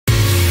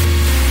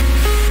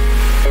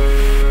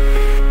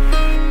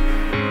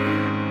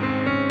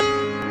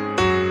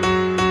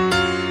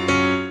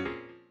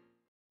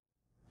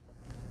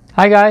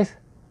Hi guys,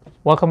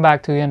 welcome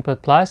back to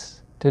Input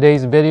Plus.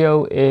 Today's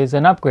video is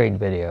an upgrade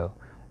video.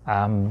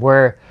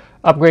 We're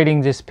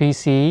upgrading this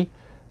PC.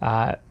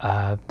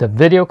 The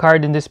video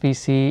card in this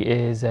PC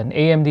is an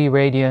AMD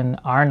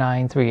Radeon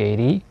R9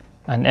 380,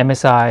 an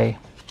MSI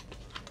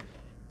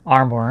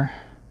Armor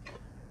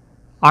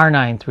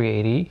R9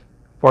 380,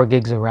 4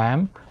 gigs of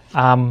RAM.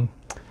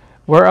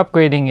 We're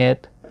upgrading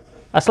it,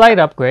 a slight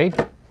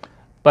upgrade,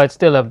 but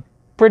still a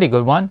pretty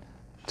good one,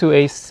 to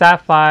a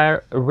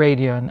Sapphire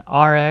Radeon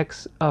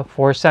RX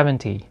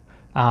 470.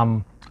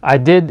 I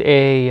did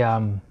a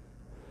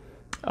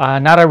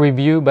not a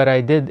review, but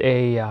I did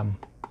a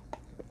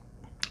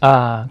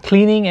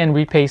cleaning and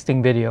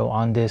repasting video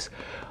on this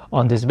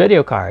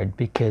video card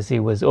because it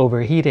was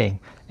overheating.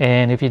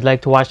 And if you'd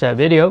like to watch that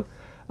video,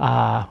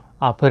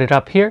 I'll put it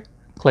up here.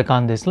 Click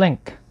on this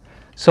link.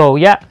 So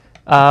yeah,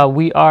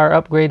 we are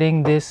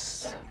upgrading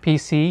this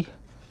PC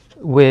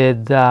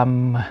with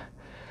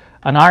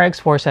an RX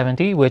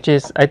 470, which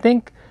is, I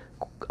think,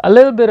 a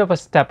little bit of a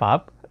step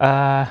up,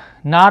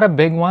 not a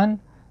big one.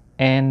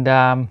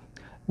 And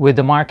with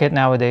the market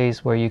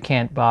nowadays where you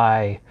can't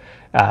buy,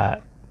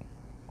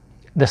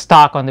 the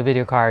stock on the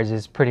video cards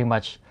is pretty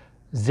much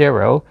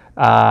zero.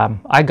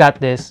 I got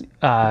this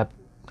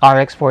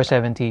RX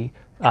 470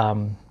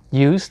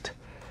 used,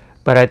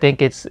 but I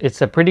think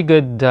it's a pretty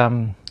good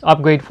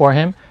upgrade for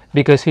him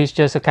because he's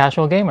just a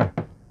casual gamer.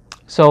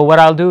 So what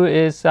I'll do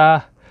is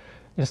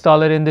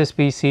install it in this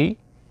PC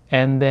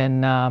and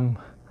then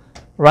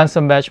run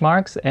some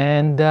benchmarks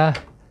and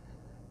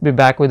be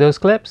back with those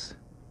clips.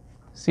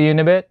 See you in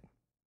a bit.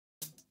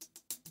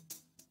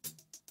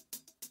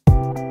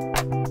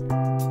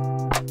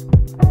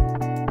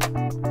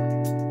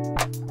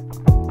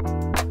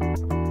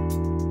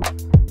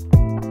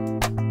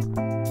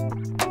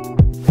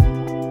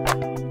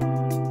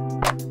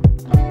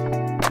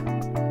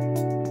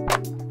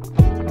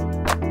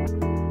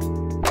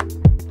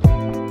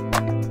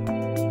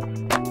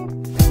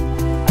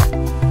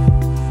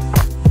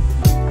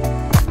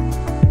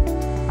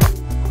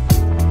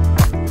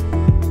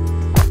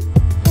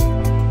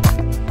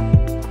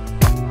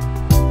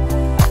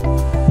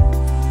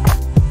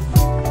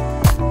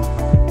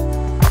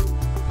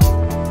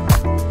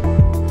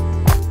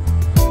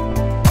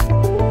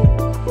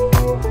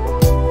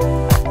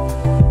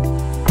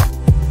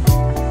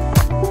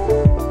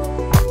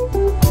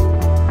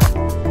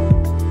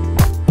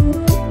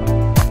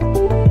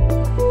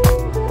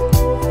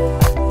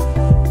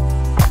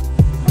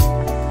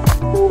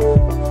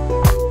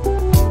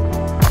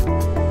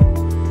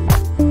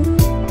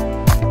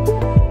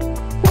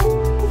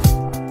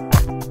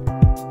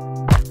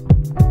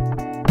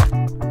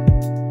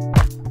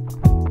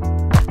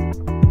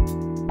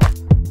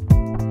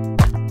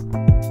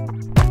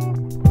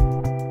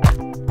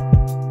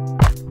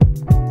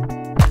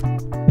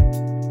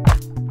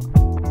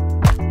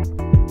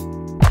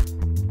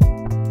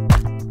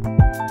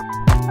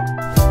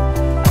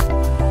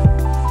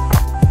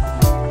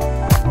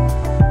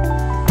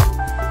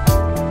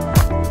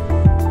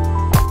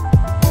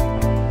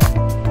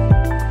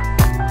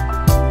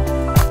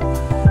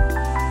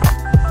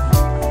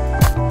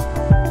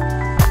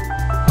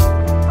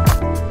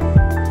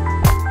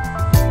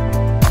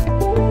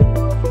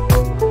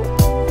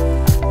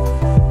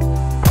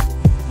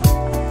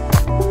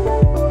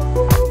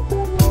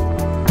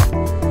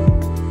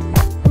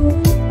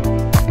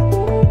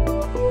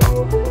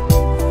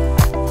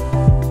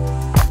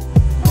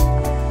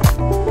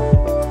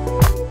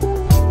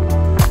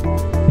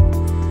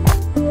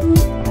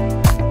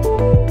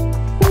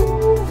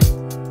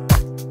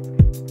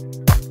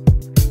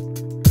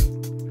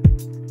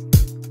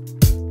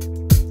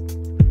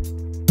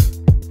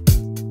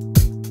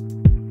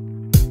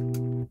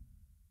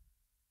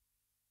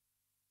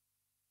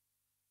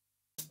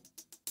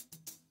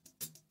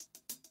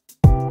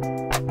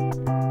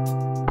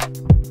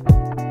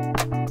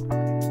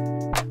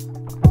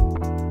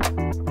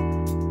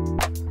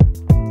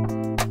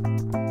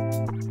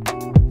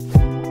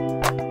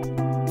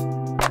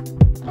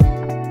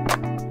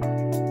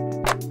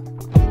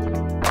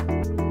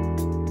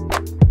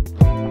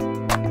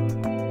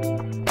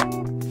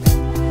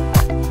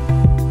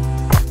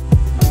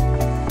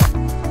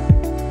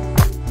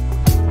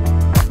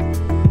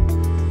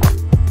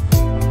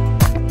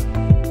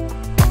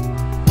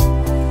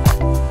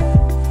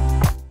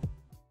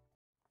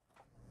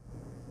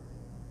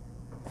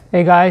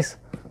 Hey guys,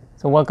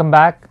 so welcome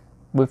back.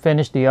 We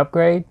finished the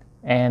upgrade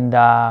and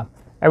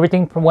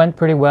everything went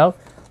pretty well,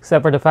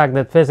 except for the fact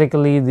that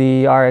physically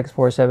the RX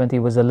 470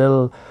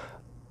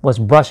 was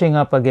brushing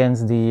up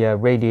against the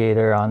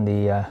radiator on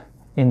the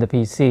in the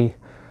PC.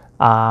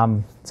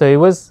 So it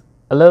was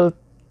a little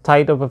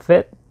tight of a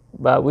fit,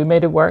 but we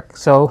made it work.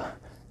 So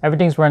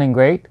everything's running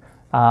great.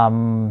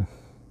 Having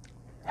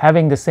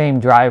the same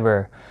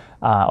driver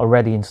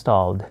already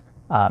installed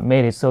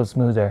made it so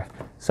smoother.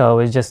 So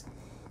it's just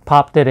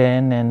popped it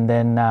in and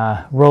then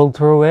rolled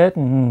through it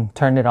and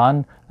turned it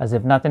on as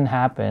if nothing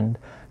happened,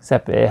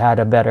 except it had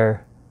a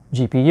better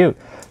GPU.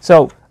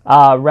 So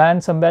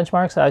ran some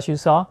benchmarks as you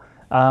saw.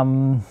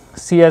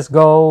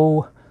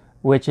 CSGO,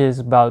 which is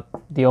about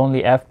the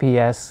only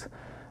FPS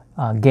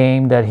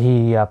game that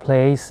he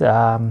plays,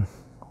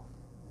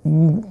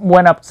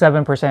 went up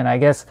 7%. I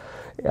guess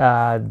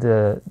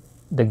the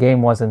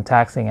game wasn't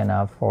taxing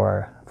enough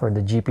for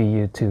the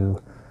GPU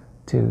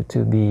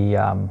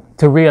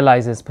to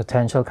realize its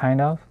potential,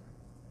 kind of.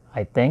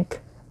 I think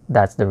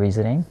that's the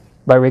reasoning.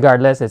 But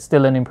regardless, it's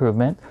still an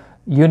improvement.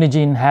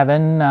 Unigine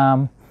Heaven,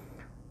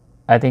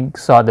 I think,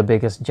 saw the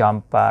biggest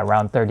jump,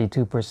 around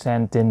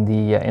 32%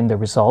 in the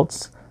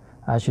results,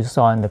 as you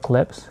saw in the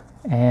clips.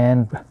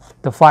 And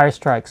the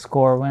Firestrike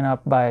score went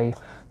up by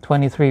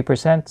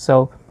 23%.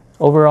 So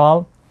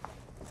overall,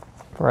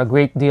 for a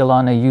great deal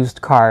on a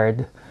used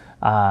card,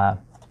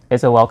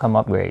 it's a welcome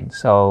upgrade.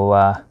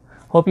 So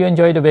hope you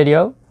enjoyed the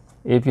video.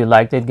 If you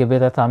liked it, give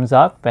it a thumbs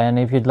up. And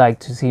if you'd like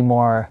to see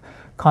more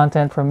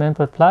content from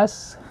Input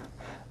Plus,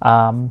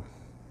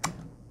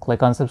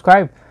 click on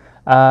subscribe.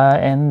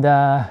 And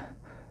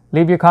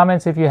leave your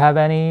comments if you have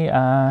any.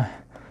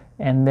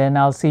 And then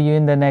I'll see you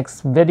in the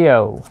next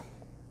video.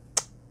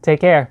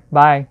 Take care.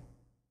 Bye.